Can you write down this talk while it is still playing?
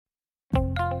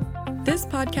This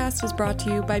podcast is brought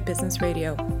to you by Business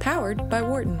Radio, powered by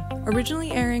Wharton,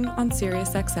 originally airing on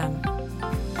SiriusXM.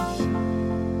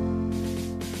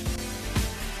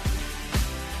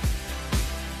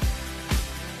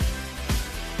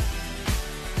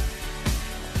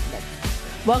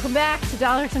 Welcome back to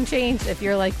Dollars and Change. If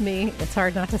you're like me, it's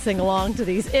hard not to sing along to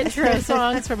these intro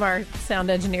songs from our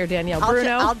sound engineer, Danielle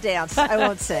Bruno. I'll dance. I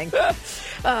won't sing.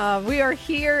 We are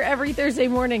here every Thursday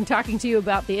morning talking to you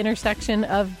about the intersection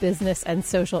of business and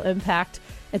social impact.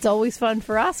 It's always fun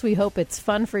for us. We hope it's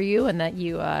fun for you and that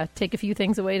you take a few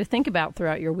things away to think about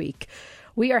throughout your week.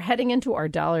 We are heading into our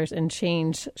Dollars and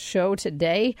Change show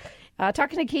today.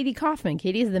 Talking to Katie Kaufman.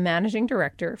 Katie is the Managing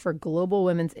Director for Global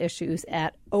Women's Issues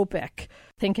at OPIC.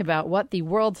 Think about what the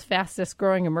world's fastest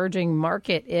growing emerging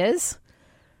market is.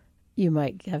 You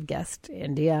might have guessed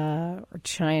India or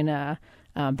China,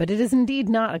 but it is indeed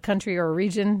not a country or a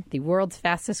region. The world's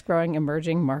fastest growing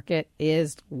emerging market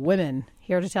is women.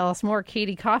 Here to tell us more,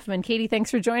 Katie Kaufman. Katie, thanks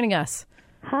for joining us.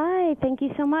 Hi, thank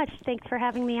you so much. Thanks for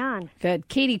having me on. Good.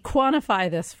 Katie, quantify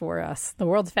this for us. The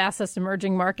world's fastest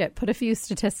emerging market. Put a few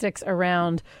statistics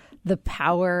around the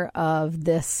power of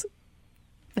this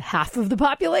half of the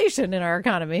population in our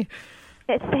economy.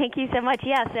 Thank you so much.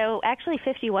 Yeah, so actually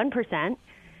 51%.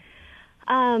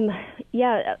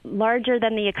 Larger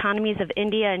than the economies of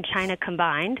India and China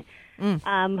combined.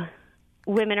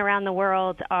 Women around the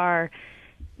world are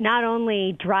not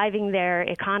only driving their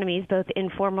economies, both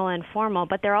informal and formal,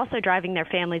 but they're also driving their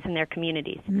families and their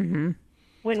communities. Mm-hmm.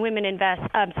 When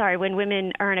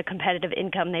women earn a competitive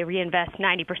income, they reinvest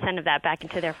 90% of that back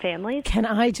into their families. Can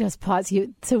I just pause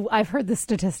you? So I've heard the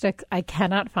statistic. I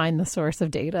cannot find the source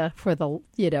of data for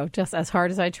just as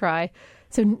hard as I try.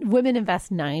 So women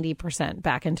invest 90%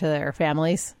 back into their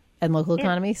families and local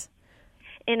economies?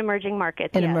 In emerging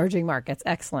markets. In emerging markets.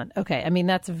 Excellent. Okay. I mean,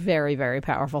 that's very, very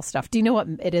powerful stuff. Do you know what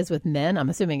it is with men? I'm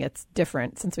assuming it's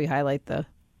different since we highlight the...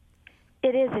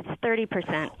 It is. It's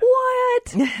 30%. What?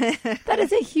 That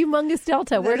is a humongous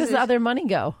delta. Where does the other money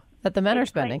go that the men are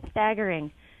spending? Quite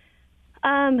staggering.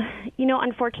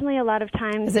 Unfortunately, a lot of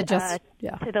times is it just,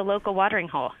 to the local watering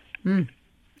hole. Mm.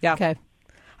 Yeah. Okay.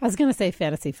 I was going to say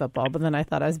fantasy football, but then I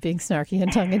thought I was being snarky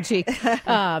and tongue-in-cheek.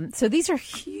 So these are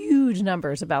huge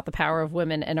numbers about the power of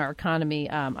women in our economy.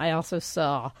 I also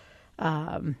saw,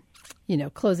 closing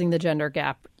the gender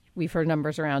gap. We've heard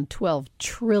numbers around $12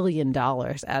 trillion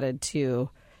added to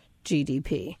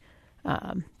GDP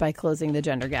by closing the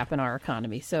gender gap in our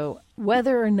economy. So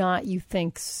whether or not you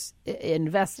think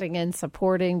investing in,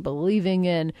 supporting, believing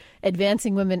in,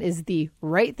 advancing women is the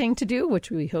right thing to do, which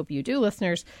we hope you do,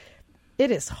 listeners, it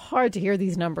is hard to hear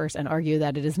these numbers and argue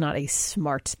that it is not a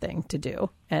smart thing to do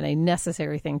and a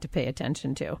necessary thing to pay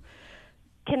attention to.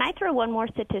 Can I throw one more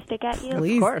statistic at you?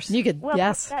 Please. Of course. You could, well,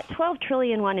 yes. That 12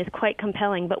 trillion one is quite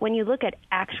compelling, but when you look at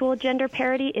actual gender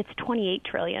parity, it's 28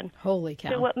 trillion. Holy cow.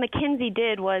 So what McKinsey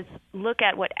did was look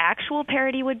at what actual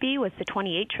parity would be, was the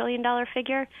 $28 trillion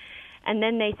figure, and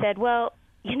then they said,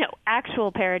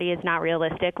 actual parity is not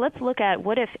realistic. Let's look at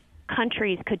what if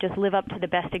countries could just live up to the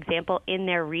best example in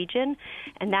their region,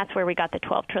 and that's where we got the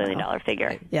 $12 trillion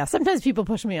figure. Yeah, sometimes people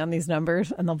push me on these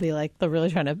numbers, and they'll be like, they're really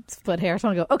trying to split hairs. So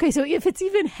I'll go, okay, so if it's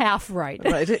even half right.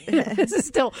 This is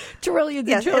still trillions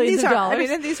and trillions of dollars.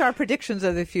 And these are predictions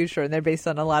of the future, and they're based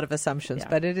on a lot of assumptions,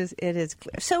 but it is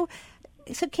clear.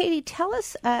 So Katie, tell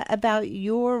us about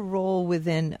your role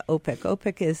within OPIC.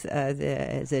 OPIC is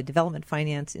a development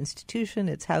finance institution.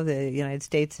 It's how the United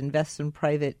States invests in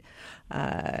private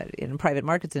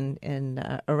markets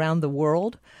in around the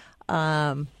world.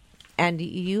 And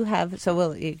you have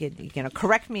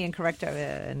correct me and correct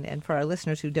and for our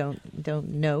listeners who don't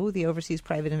know the Overseas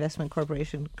Private Investment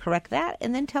Corporation, correct that,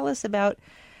 and then tell us about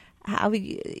how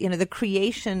the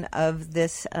creation of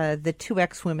this the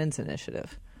 2X Women's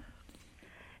Initiative.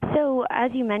 So,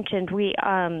 as you mentioned, we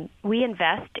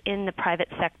invest in the private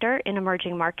sector in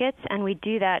emerging markets, and we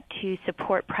do that to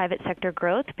support private sector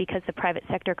growth because the private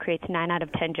sector creates 9 out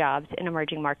of 10 jobs in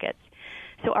emerging markets.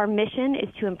 So our mission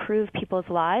is to improve people's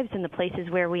lives in the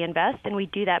places where we invest, and we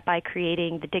do that by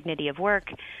creating the dignity of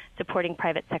work, supporting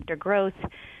private sector growth,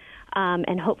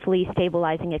 and hopefully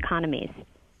stabilizing economies.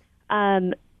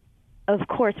 Of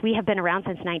course, we have been around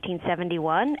since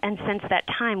 1971, and since that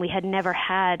time, we had never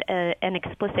had an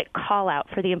explicit call-out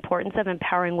for the importance of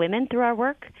empowering women through our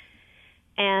work.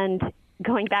 And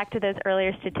going back to those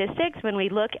earlier statistics, when we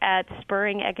look at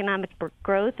spurring economic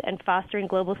growth and fostering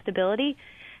global stability,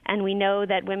 and we know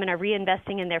that women are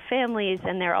reinvesting in their families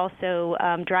and they're also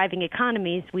driving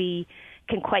economies, we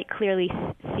can quite clearly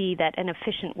see that an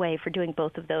efficient way for doing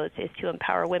both of those is to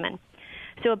empower women.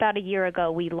 So about a year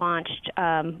ago, we launched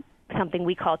something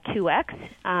we call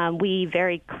 2X. We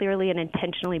very clearly and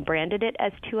intentionally branded it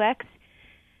as 2X.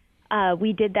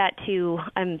 We did that to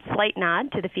slight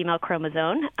nod to the female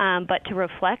chromosome, but to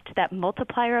reflect that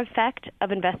multiplier effect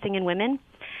of investing in women.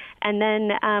 And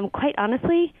then, quite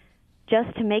honestly,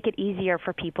 just to make it easier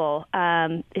for people.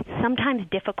 It's sometimes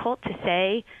difficult to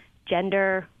say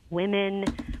gender,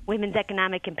 women's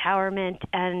economic empowerment,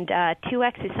 and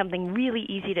 2X is something really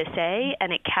easy to say,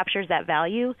 and it captures that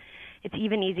value. It's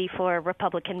even easy for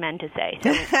Republican men to say.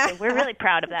 So we're really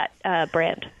proud of that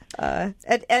brand.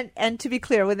 And to be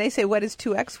clear, when they say what is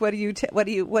 2X, what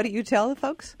do you tell the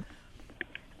folks?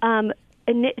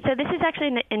 So this is actually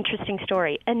an interesting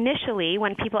story. Initially,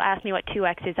 when people asked me what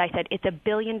 2X is, I said it's $1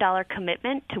 billion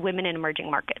commitment to women in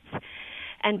emerging markets.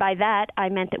 And by that, I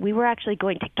meant that we were actually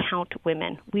going to count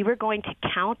women. We were going to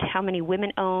count how many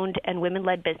women-owned and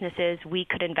women-led businesses we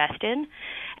could invest in,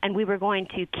 and we were going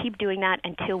to keep doing that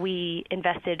until we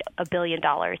invested $1 billion.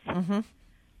 Mm-hmm.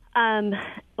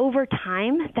 Over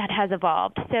time, that has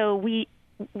evolved. So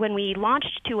when we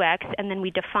launched 2X and then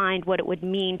we defined what it would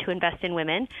mean to invest in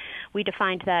women, we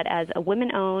defined that as a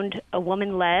women-owned, a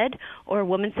woman-led, or a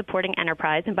woman-supporting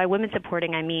enterprise. And by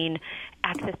women-supporting, I mean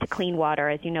access to clean water.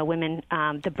 As you know, women,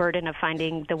 the burden of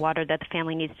finding the water that the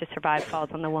family needs to survive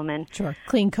falls on the woman. Sure.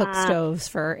 Clean cook stoves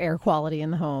for air quality in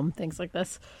the home, things like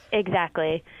this.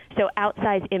 Exactly. So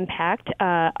outsized impact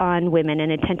on women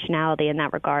and intentionality in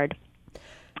that regard.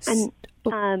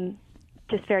 And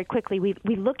just very quickly, we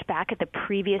looked back at the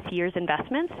previous year's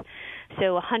investments.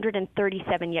 So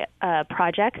 137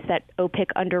 projects that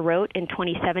OPIC underwrote in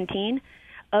 2017.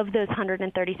 Of those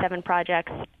 137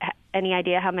 projects, any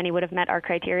idea how many would have met our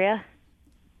criteria?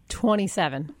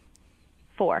 27.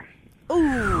 4.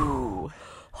 Ooh.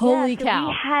 Holy cow.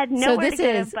 We had nowhere to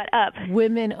go but up.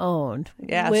 Women-owned.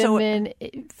 Yeah, women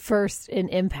first in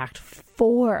impact.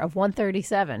 4 of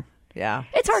 137. Yeah.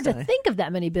 It's hard to think of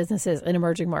that many businesses in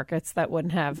emerging markets that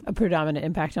wouldn't have a predominant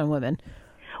impact on women.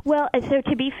 Well, so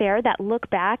to be fair, that look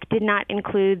back did not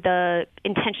include the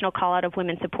intentional call out of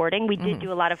women supporting. We did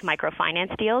do a lot of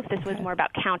microfinance deals. This was more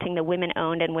about counting the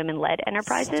women-owned and women-led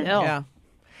enterprises. Still. Yeah.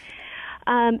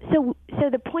 So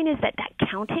the point is that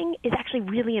counting is actually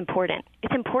really important.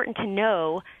 It's important to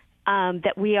know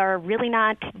that we are really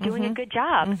not doing a good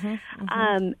job.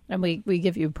 And we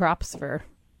give you props for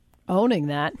owning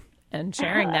that and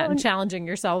sharing that and challenging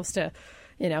yourselves to,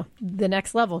 the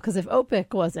next level. Because if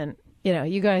OPIC wasn't,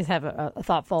 you guys have a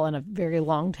thoughtful and a very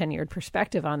long tenured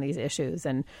perspective on these issues.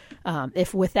 And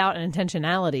if without an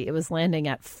intentionality, it was landing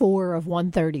at 4 of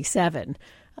 137,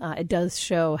 it does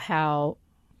show how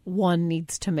one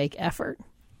needs to make effort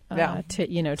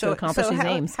to accomplish these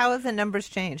aims. How have the numbers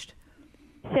changed?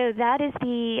 So that is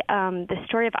the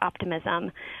story of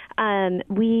optimism.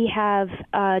 We have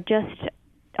just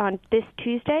on this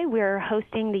Tuesday, we're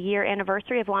hosting the year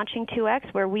anniversary of launching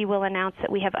 2X, where we will announce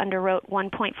that we have underwrote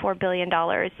 $1.4 billion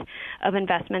of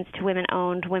investments to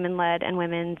women-owned, women-led, and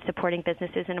women-supporting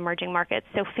businesses in emerging markets.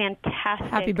 So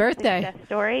fantastic. Happy birthday. Success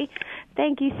story.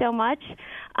 Thank you so much.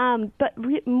 But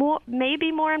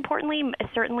maybe more importantly,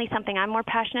 certainly something I'm more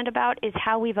passionate about is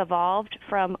how we've evolved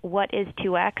from what is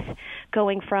 2X,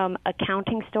 going from a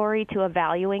counting story to a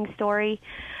valuing story.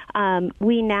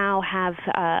 We now have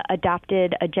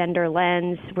adopted a gender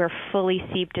lens. We're fully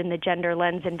seeped in the gender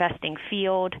lens investing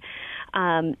field.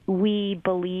 We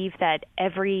believe that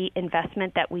every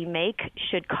investment that we make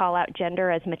should call out gender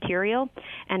as material,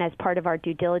 and as part of our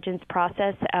due diligence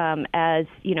process, as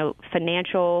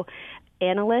financial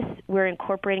analysts, we're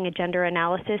incorporating a gender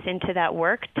analysis into that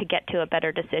work to get to a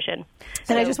better decision.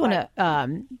 And I just want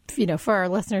to, for our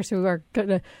listeners who are going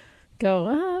to go,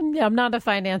 I'm not a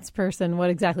finance person,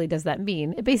 what exactly does that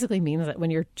mean? It basically means that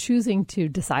when you're choosing to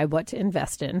decide what to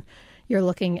invest in, you're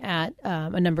looking at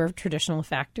a number of traditional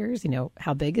factors.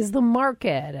 How big is the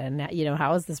market, and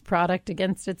how is this product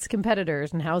against its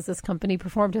competitors, and how has this company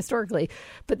performed historically?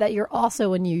 But that you're also,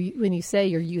 when you say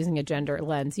you're using a gender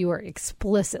lens, you are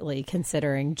explicitly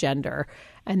considering gender,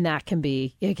 and that can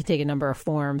be, it can take a number of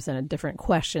forms and different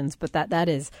questions, but that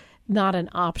is not an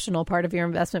optional part of your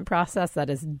investment process. That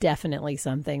is definitely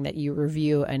something that you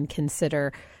review and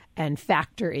consider and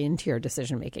factor into your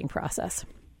decision-making process.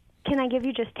 Can I give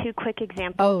you just 2 quick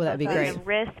examples? Oh, that'd be great. The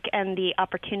risk and the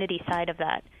opportunity side of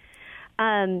that.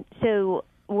 So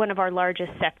one of our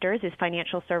largest sectors is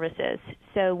financial services.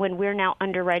 So when we're now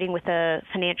underwriting with a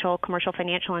commercial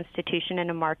financial institution in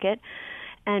a market,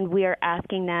 and we are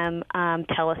asking them,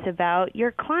 tell us about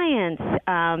your clients.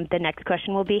 The next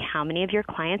question will be, how many of your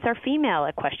clients are female?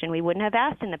 A question we wouldn't have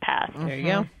asked in the past. There you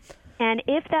go. And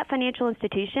if that financial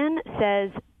institution says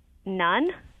none,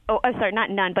 not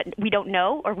none, but we don't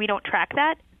know or we don't track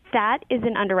that, that is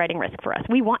an underwriting risk for us.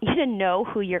 We want you to know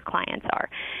who your clients are.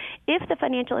 If the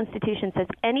financial institution says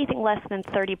anything less than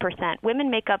 30%,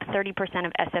 women make up 30%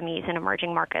 of SMEs in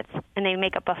emerging markets, and they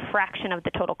make up a fraction of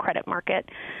the total credit market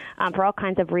for all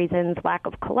kinds of reasons, lack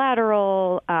of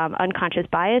collateral, unconscious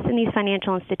bias in these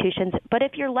financial institutions. But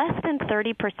if you're less than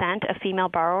 30% of female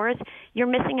borrowers, you're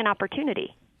missing an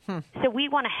opportunity. So we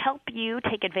want to help you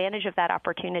take advantage of that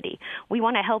opportunity. We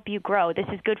want to help you grow. This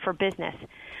is good for business.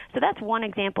 So that's one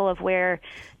example of where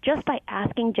just by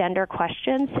asking gender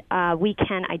questions, we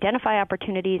can identify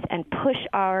opportunities and push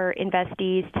our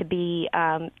investees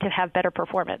to have better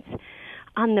performance.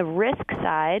 On the risk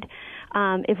side,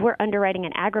 if we're underwriting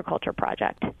an agriculture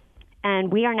project,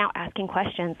 and we are now asking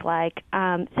questions like,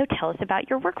 so tell us about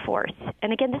your workforce.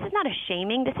 And again, this is not a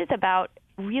shaming. This is about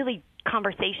really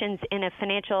conversations in a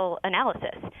financial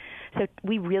analysis. So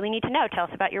we really need to know, tell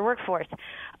us about your workforce.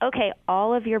 Okay,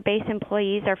 all of your base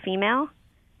employees are female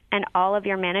and all of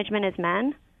your management is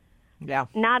men. Yeah.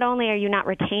 Not only are you not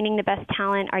retaining the best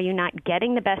talent, are you not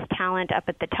getting the best talent up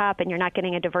at the top, and you're not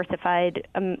getting a diversified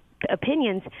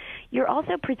opinions, you're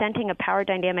also presenting a power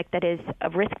dynamic that is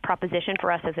a risk proposition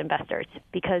for us as investors,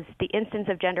 because the instance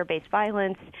of gender-based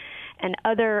violence and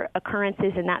other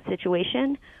occurrences in that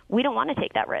situation, we don't want to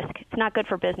take that risk. It's not good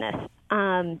for business.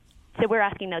 So we're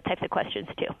asking those types of questions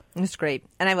too. That's great,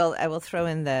 and I will throw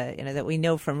in that we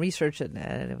know from research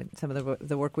and some of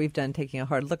the work we've done, taking a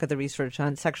hard look at the research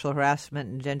on sexual harassment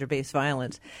and gender-based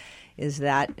violence, is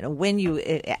that when you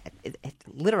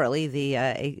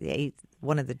literally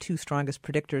one of the two strongest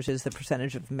predictors is the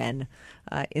percentage of men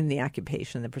in the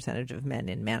occupation, the percentage of men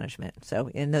in management. So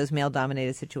in those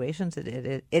male-dominated situations,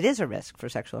 it is a risk for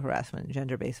sexual harassment and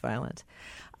gender-based violence.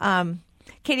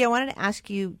 Katie, I wanted to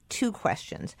ask you two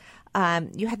questions.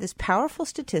 You had this powerful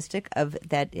statistic of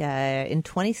that in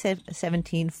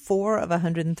 2017, 4 of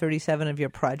 137 of your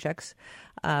projects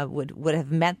would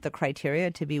have met the criteria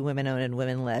to be women-owned and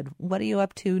women-led. What are you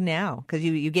up to now? Because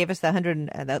you gave us the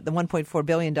 $1.4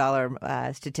 billion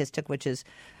statistic, which is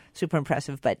super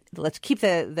impressive. But let's keep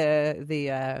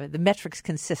the metrics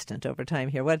consistent over time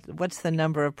here. What's the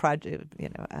number of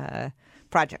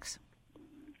projects?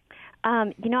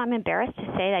 I'm embarrassed to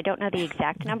say I don't know the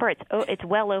exact number. It's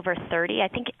well over 30. I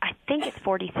think it's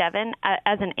 47.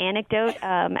 As an anecdote,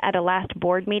 at a last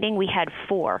board meeting, we had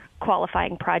 4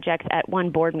 qualifying projects at one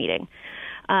board meeting.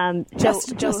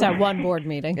 Just at one board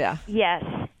meeting. Yeah. Yes.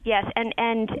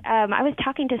 And I was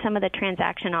talking to some of the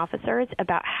transaction officers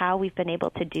about how we've been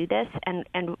able to do this, and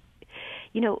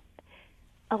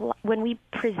when we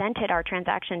presented our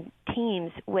transaction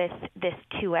teams with this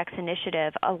 2X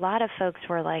initiative, a lot of folks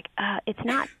were like, it's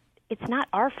not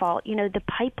our fault. The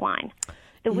pipeline,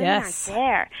 the women aren't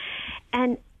there.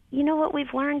 And what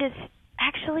we've learned is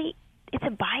actually it's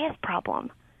a bias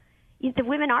problem. The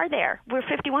women are there. We're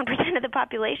 51% of the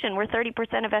population. We're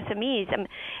 30% of SMEs.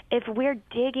 If we're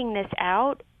digging this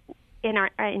out, and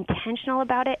are intentional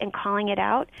about it and calling it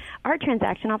out, our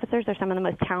transaction officers are some of the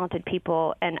most talented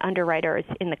people and underwriters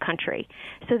in the country.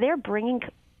 So they're bringing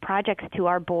projects to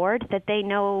our board that they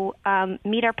know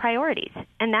meet our priorities,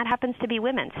 and that happens to be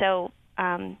women. So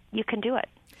you can do it.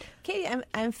 Katie,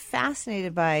 I'm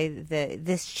fascinated by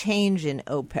this change in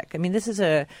OPIC. I mean, this is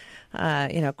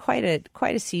quite a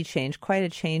sea change, quite a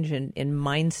change in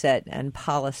mindset and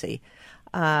policy,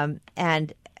 and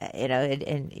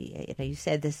you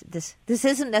said this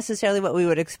isn't necessarily what we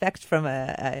would expect from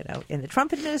in the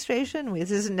Trump administration.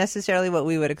 This isn't necessarily what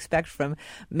we would expect from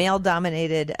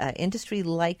male-dominated industry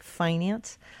like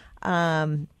finance,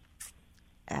 and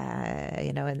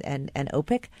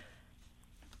OPIC.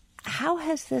 How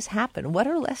has this happened? What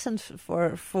are lessons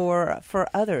for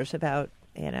others about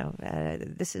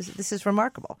this is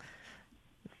remarkable.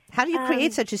 How do you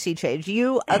create such a sea change?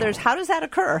 You, others, how does that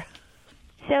occur?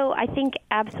 So I think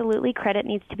absolutely credit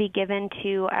needs to be given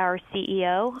to our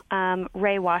CEO,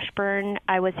 Ray Washburn.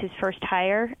 I was his first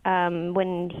hire.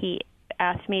 When he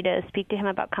asked me to speak to him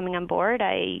about coming on board,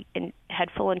 I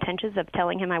had full intentions of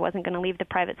telling him I wasn't going to leave the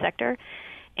private sector.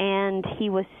 And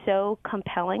he was so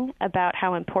compelling about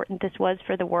how important this was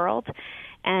for the world.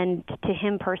 And to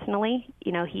him personally,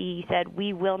 he said,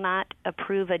 we will not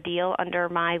approve a deal under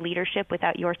my leadership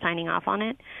without your signing off on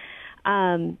it.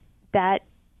 That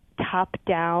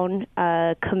top-down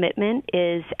commitment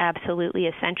is absolutely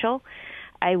essential.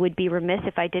 I would be remiss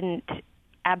if I didn't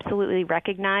absolutely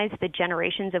recognize the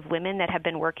generations of women that have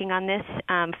been working on this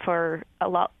for a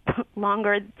lot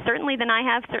longer, certainly than I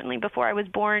have, certainly before I was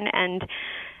born, and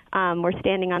we're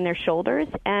standing on their shoulders.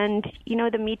 And,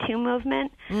 the Me Too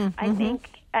movement, I think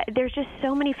there's just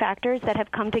so many factors that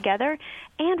have come together,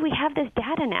 and we have this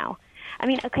data now. I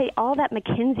mean, okay, all that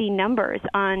McKinsey numbers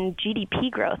on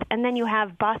GDP growth, and then you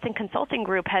have Boston Consulting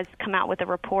Group has come out with a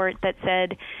report that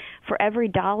said for every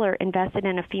dollar invested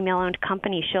in a female-owned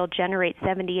company, she'll generate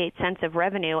 78 cents of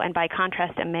revenue, and by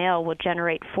contrast, a male will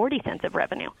generate 40 cents of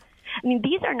revenue. I mean,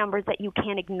 these are numbers that you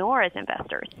can't ignore as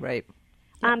investors. Right.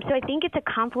 So I think it's a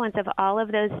confluence of all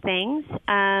of those things,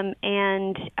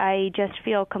 and I just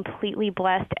feel completely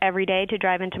blessed every day to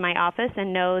drive into my office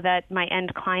and know that my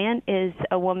end client is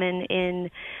a woman in,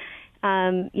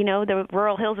 the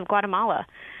rural hills of Guatemala.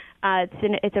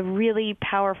 It's a really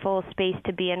powerful space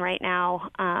to be in right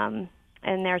now,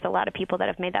 and there's a lot of people that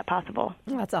have made that possible.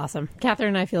 That's awesome. Catherine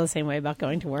and I feel the same way about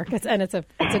going to work. It's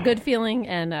a good feeling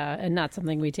and not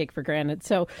something we take for granted.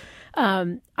 So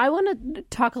I want to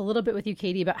talk a little bit with you,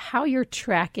 Katie, about how you're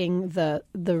tracking the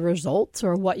results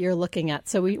or what you're looking at.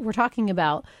 So we're talking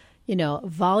about,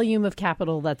 volume of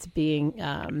capital that's being,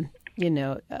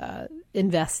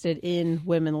 invested in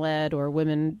women-led or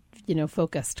women,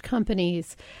 focused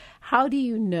companies. How do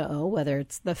you know whether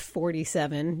it's the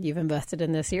 47 you've invested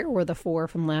in this year or the 4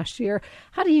 from last year?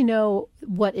 How do you know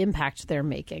what impact they're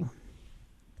making?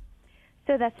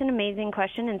 So that's an amazing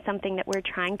question and something that we're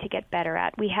trying to get better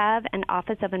at. We have an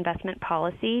Office of Investment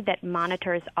Policy that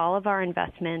monitors all of our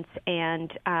investments,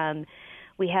 and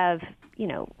we have,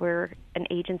 we're an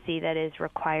agency that is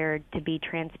required to be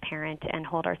transparent and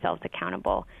hold ourselves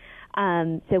accountable.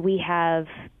 So we have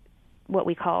what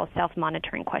we call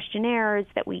self-monitoring questionnaires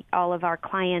that all of our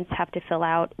clients have to fill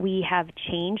out. We have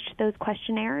changed those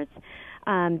questionnaires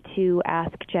to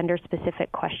ask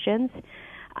gender-specific questions,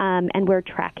 and we're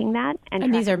tracking that.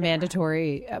 And these are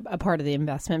mandatory, a part of the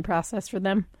investment process for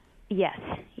them? Yes.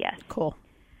 Cool.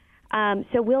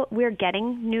 So we're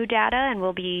getting new data, and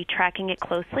we'll be tracking it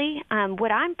closely.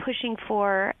 What I'm pushing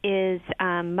for is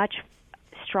much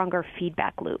stronger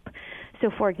feedback loop. So,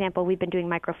 for example, we've been doing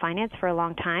microfinance for a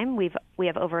long time. We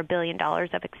have over $1 billion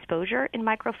of exposure in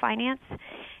microfinance,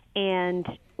 and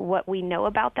what we know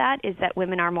about that is that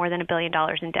women are more than $1 billion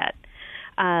in debt.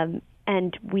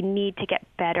 And we need to get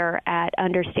better at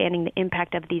understanding the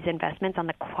impact of these investments on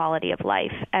the quality of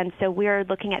life. And so we're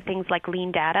looking at things like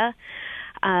lean data,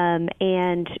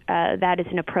 and that is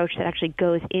an approach that actually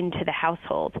goes into the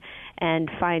household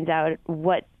and finds out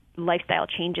what lifestyle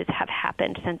changes have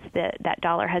happened since that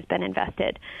dollar has been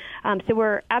invested. So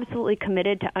we're absolutely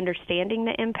committed to understanding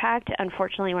the impact.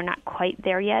 Unfortunately, we're not quite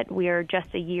there yet. We are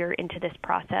just a year into this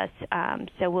process,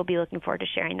 so we'll be looking forward to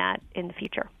sharing that in the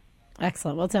future.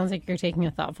 Excellent. Well, it sounds like you're taking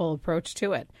a thoughtful approach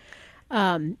to it.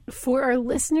 For our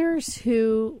listeners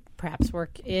who perhaps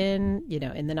work in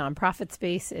the nonprofit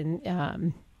space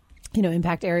and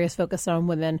impact areas focused on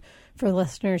women, for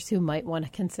listeners who might want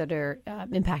to consider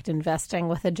impact investing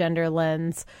with a gender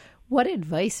lens, what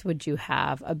advice would you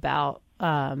have about,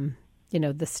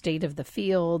 the state of the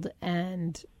field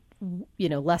and,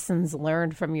 lessons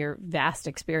learned from your vast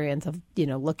experience of,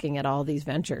 looking at all these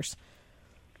ventures?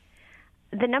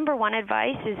 The number one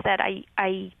advice is that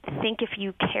I think if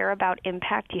you care about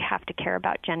impact, you have to care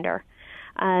about gender.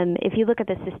 If you look at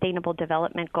the Sustainable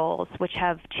Development Goals, which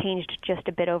have changed just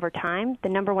a bit over time, the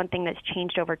number one thing that's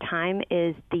changed over time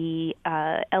is the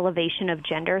elevation of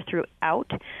gender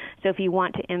throughout. So if you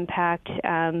want to impact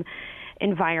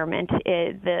environment,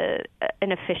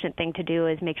 an efficient thing to do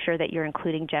is make sure that you're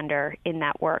including gender in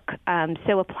that work.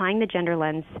 So applying the gender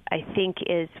lens, I think,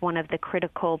 is one of the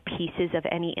critical pieces of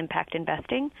any impact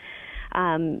investing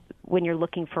when you're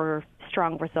looking for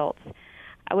strong results.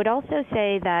 I would also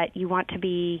say that you want to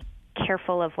be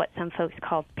careful of what some folks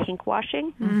call pink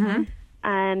washing. Mm-hmm.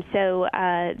 So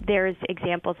there's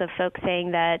examples of folks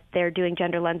saying that they're doing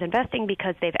gender lens investing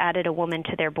because they've added a woman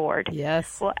to their board.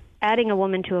 Yes. Well, adding a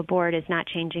woman to a board is not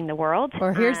changing the world.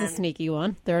 Or here's a sneaky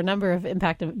one. There are a number of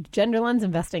impact of gender lens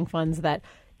investing funds that,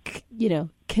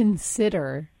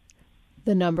 consider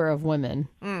the number of women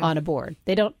on a board.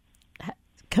 They don't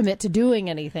commit to doing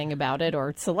anything about it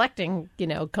or selecting,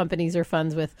 companies or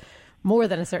funds with more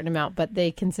than a certain amount, but they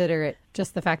consider it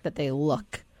just the fact that they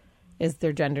look is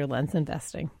their gender lens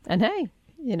investing. And hey,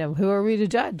 who are we to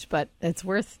judge? But it's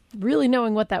worth really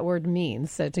knowing what that word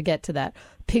means. So to get to that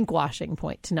pink washing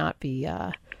point, to not be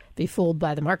fooled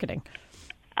by the marketing.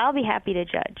 I'll be happy to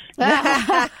judge.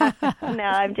 No,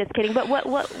 I'm just kidding. But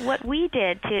what we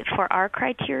did for our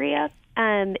criteria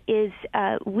is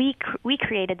we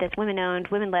created this women-owned,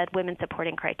 women-led,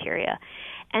 women-supporting criteria.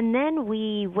 And then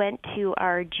we went to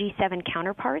our G7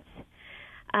 counterparts.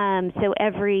 So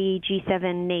every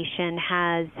G7 nation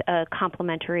has a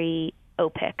complementary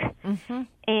OPIC. Mm-hmm.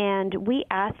 And we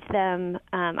asked them,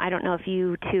 I don't know if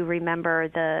you two remember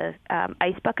the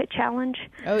Ice Bucket Challenge.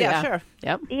 Oh, yeah. Sure.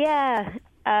 Yep. Yeah.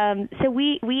 So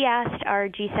we asked our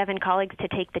G7 colleagues to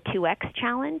take the 2X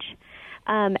challenge,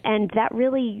 and that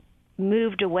really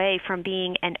moved away from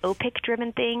being an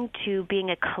OPIC-driven thing to being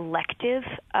a collective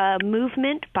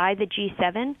movement by the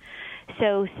G7.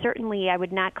 So certainly I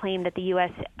would not claim that the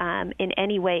U.S. In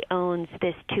any way owns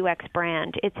this 2X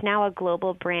brand. It's now a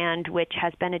global brand which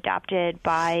has been adopted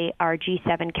by our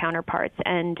G7 counterparts.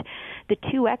 And the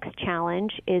 2X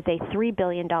challenge is a $3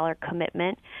 billion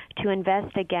commitment to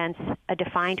invest against a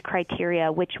defined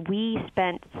criteria, which we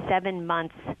spent 7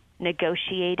 months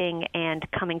negotiating and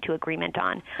coming to agreement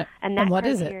on. And that what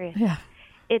criteria, is it? Yeah.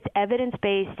 It's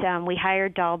evidence-based. We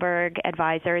hired Dahlberg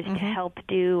Advisors to help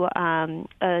do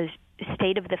a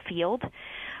state of the field,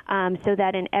 so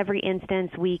that in every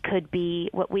instance we could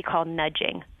be what we call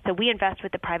nudging. So we invest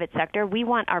with the private sector. We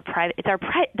want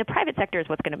the private sector is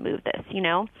what's going to move this,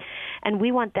 and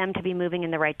we want them to be moving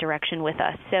in the right direction with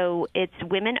us. So it's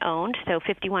women-owned, so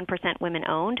 51%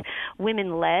 women-owned,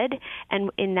 women-led,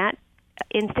 and in that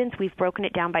instance we've broken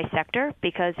it down by sector,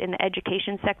 because in the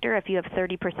education sector, if you have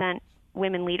 30%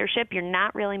 women leadership, you're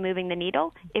not really moving the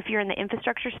needle. If you're in the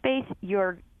infrastructure space,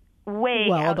 you're way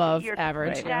well above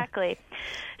average. Exactly.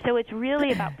 Yeah. So it's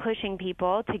really about pushing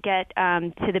people to get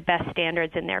to the best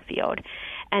standards in their field.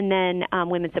 And then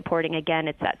women supporting, again,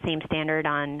 it's that same standard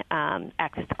on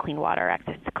access to clean water,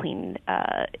 access to clean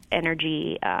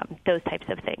energy, those types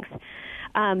of things.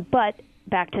 But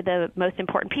back to the most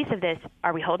important piece of this,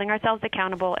 are we holding ourselves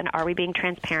accountable and are we being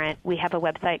transparent? We have a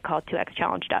website called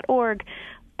 2xchallenge.org.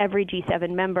 Every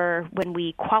G7 member, when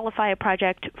we qualify a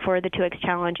project for the 2X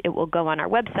Challenge, it will go on our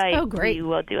website. Oh, great. We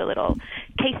will do a little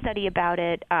case study about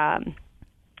it. So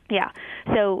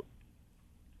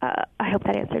I hope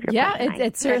that answered your question. Yeah,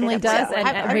 it certainly does. And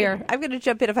I'm going to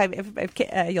jump in if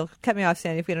you'll cut me off,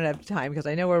 Sandy, if we don't have time, because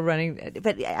I know we're running.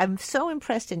 But I'm so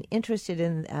impressed and interested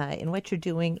in what you're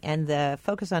doing and the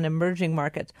focus on emerging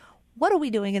markets. What are we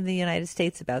doing in the United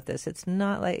States about this? It's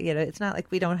not like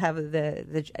we don't have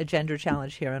the gender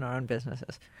challenge here in our own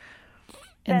businesses.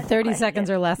 In 30 seconds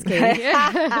or less, Katie.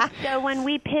 So when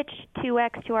we pitched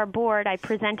 2X to our board, I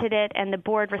presented it, and the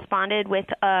board responded with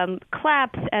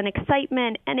claps and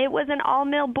excitement, and it was an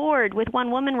all-male board with one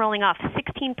woman rolling off,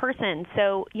 16-person.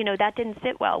 So, that didn't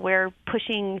sit well. We're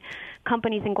pushing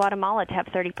companies in Guatemala to have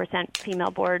 30%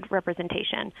 female board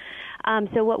representation.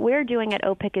 So what we're doing at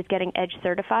OPIC is getting EDGE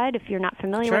certified. If you're not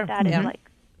familiar with that, it's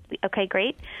okay,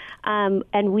 great.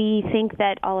 And we think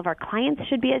that all of our clients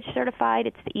should be EDGE certified.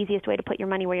 It's the easiest way to put your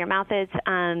money where your mouth is.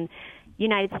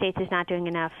 United States is not doing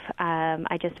enough.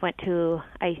 I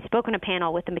spoke on a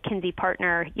panel with a McKinsey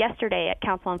partner yesterday at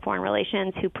Council on Foreign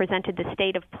Relations who presented the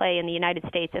state of play in the United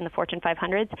States in the Fortune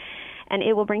 500s, and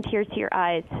it will bring tears to your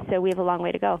eyes. So we have a long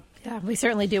way to go. Yeah, we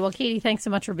certainly do. Well, Katie, thanks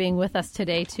so much for being with us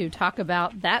today to talk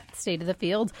about that state of the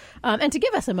field and to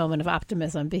give us a moment of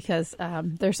optimism, because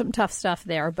there's some tough stuff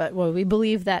there. But we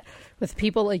believe that with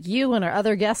people like you and our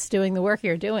other guests doing the work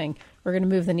you're doing, we're going to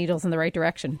move the needles in the right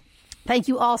direction. Thank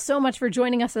you all so much for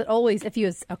joining us. As always, if you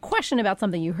have a question about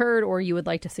something you heard or you would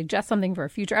like to suggest something for a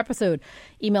future episode,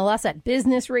 email us at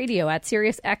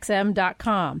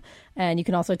businessradio@SiriusXM.com. And you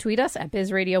can also tweet us at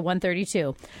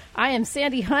BizRadio132. I am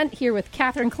Sandy Hunt here with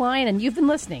Catherine Klein, and you've been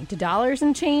listening to Dollars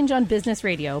and Change on Business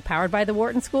Radio, powered by the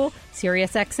Wharton School,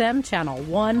 SiriusXM, Channel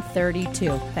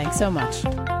 132. Thanks so much.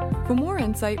 For more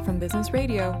insight from Business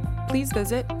Radio, please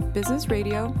visit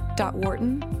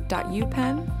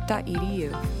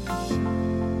businessradio.wharton.upenn.edu.